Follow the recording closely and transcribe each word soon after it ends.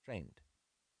restraint.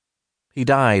 He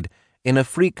died in a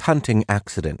freak hunting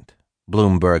accident,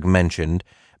 Bloomberg mentioned,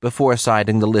 before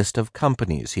citing the list of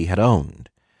companies he had owned,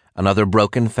 another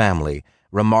broken family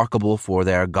remarkable for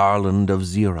their garland of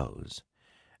zeros,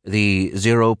 the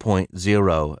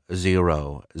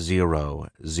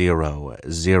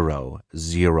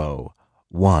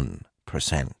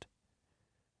 0.0000001%.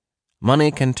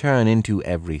 Money can turn into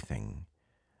everything,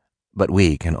 but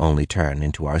we can only turn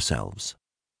into ourselves.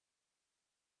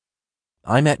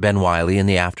 I met Ben Wiley in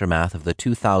the aftermath of the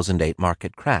 2008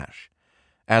 market crash,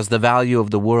 as the value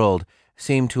of the world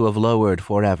seemed to have lowered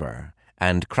forever,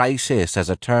 and crisis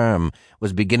as a term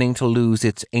was beginning to lose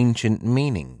its ancient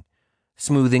meaning,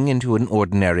 smoothing into an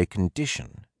ordinary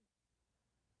condition.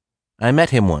 I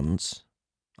met him once,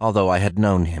 although I had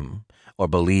known him, or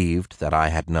believed that I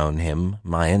had known him,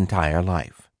 my entire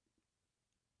life.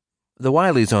 The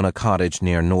Wileys own a cottage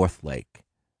near North Lake,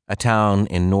 a town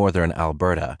in northern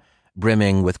Alberta,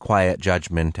 brimming with quiet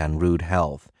judgment and rude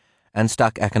health, and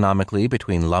stuck economically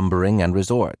between lumbering and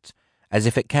resorts, as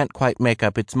if it can't quite make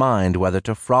up its mind whether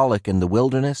to frolic in the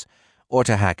wilderness or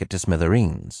to hack it to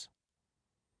smithereens.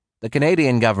 The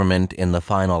Canadian government, in the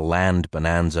final land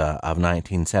bonanza of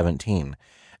 1917,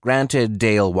 granted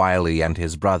Dale Wiley and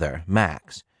his brother,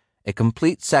 Max, a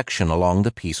complete section along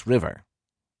the Peace River,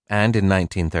 and in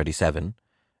 1937,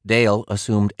 Dale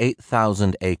assumed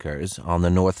 8,000 acres on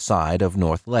the north side of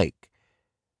North Lake,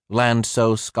 land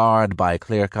so scarred by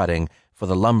clear-cutting for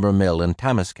the lumber mill in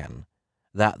Tamaskan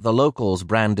that the locals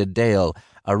branded Dale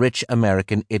a rich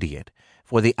American idiot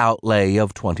for the outlay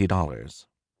of $20.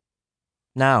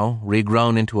 Now,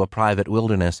 regrown into a private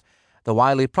wilderness, the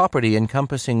Wiley property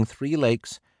encompassing 3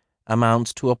 lakes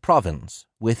amounts to a province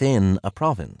within a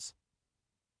province.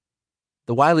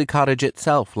 The Wiley cottage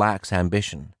itself lacks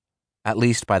ambition, at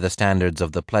least by the standards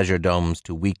of the pleasure domes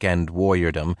to weekend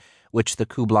warriordom which the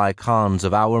Kublai Khans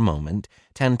of our moment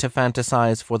tend to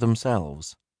fantasize for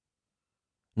themselves.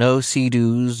 No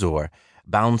sea-doos or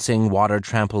bouncing water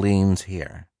trampolines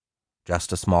here,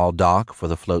 just a small dock for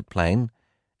the float plane,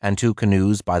 and 2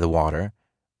 canoes by the water,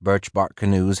 birch-bark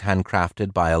canoes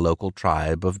handcrafted by a local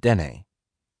tribe of Dene.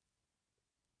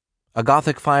 A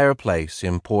Gothic fireplace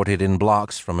imported in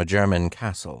blocks from a German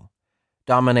castle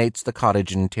dominates the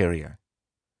cottage interior,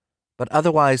 but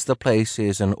otherwise the place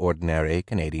is an ordinary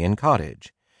Canadian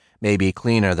cottage, maybe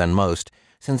cleaner than most,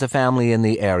 since a family in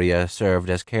the area served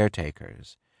as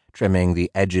caretakers, trimming the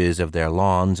edges of their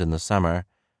lawns in the summer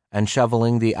and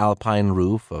shoveling the alpine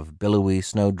roof of billowy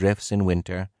snowdrifts in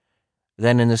winter,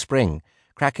 then in the spring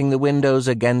cracking the windows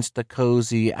against the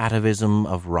cozy atavism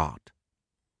of rot.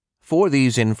 For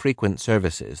these infrequent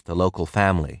services, the local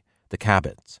family, the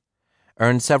Cabots,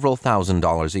 earned several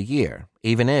 $1,000s a year,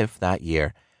 even if, that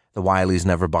year, the Wileys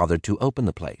never bothered to open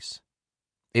the place.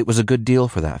 It was a good deal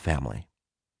for that family.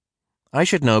 I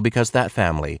should know because that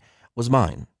family was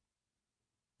mine.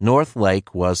 North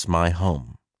Lake was my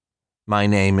home. My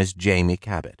name is Jamie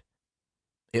Cabot.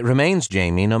 It remains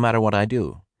Jamie no matter what I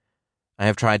do. I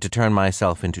have tried to turn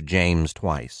myself into James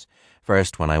twice,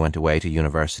 first when I went away to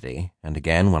university, and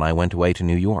again when I went away to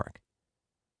New York.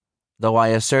 Though I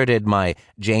asserted my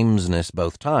Jamesness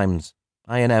both times,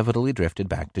 I inevitably drifted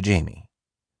back to Jamie.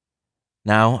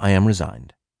 Now I am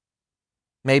resigned.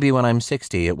 Maybe when I'm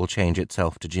 60 it will change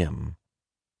itself to Jim.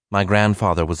 My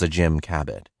grandfather was a Jim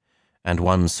Cabot, and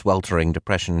one sweltering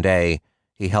depression day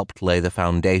he helped lay the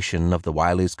foundation of the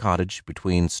Wileys' cottage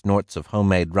between snorts of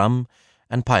homemade rum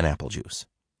and pineapple juice.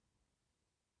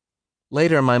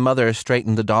 Later, my mother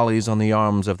straightened the dollies on the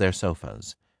arms of their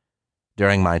sofas.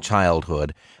 During my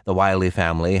childhood, the Wiley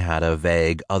family had a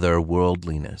vague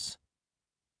otherworldliness.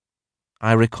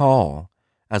 I recall,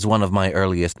 as one of my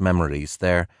earliest memories,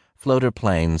 their floater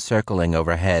plane circling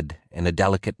overhead in a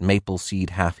delicate maple seed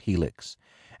half-helix,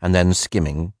 and then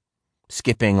skipping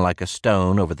like a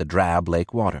stone over the drab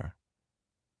lake water.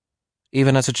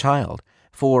 Even as a child,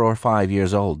 4 or 5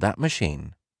 years old, that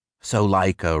machine, so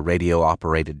like a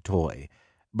radio-operated toy,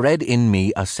 bred in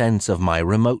me a sense of my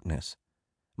remoteness,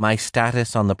 my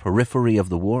status on the periphery of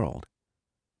the world.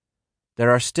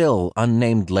 There are still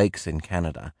unnamed lakes in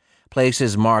Canada,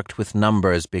 places marked with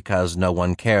numbers because no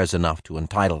one cares enough to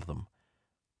entitle them.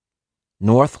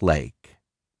 North Lake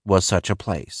was such a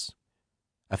place.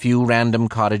 A few random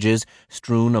cottages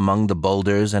strewn among the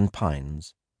boulders and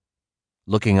pines.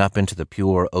 Looking up into the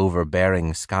pure,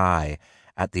 overbearing sky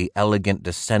at the elegant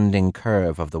descending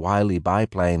curve of the Wiley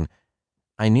biplane,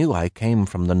 I knew I came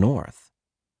from the north.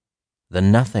 The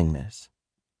nothingness.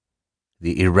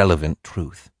 The irrelevant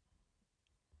truth.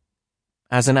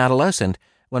 As an adolescent,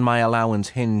 when my allowance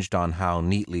hinged on how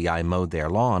neatly I mowed their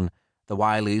lawn, the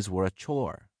Wileys were a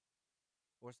chore.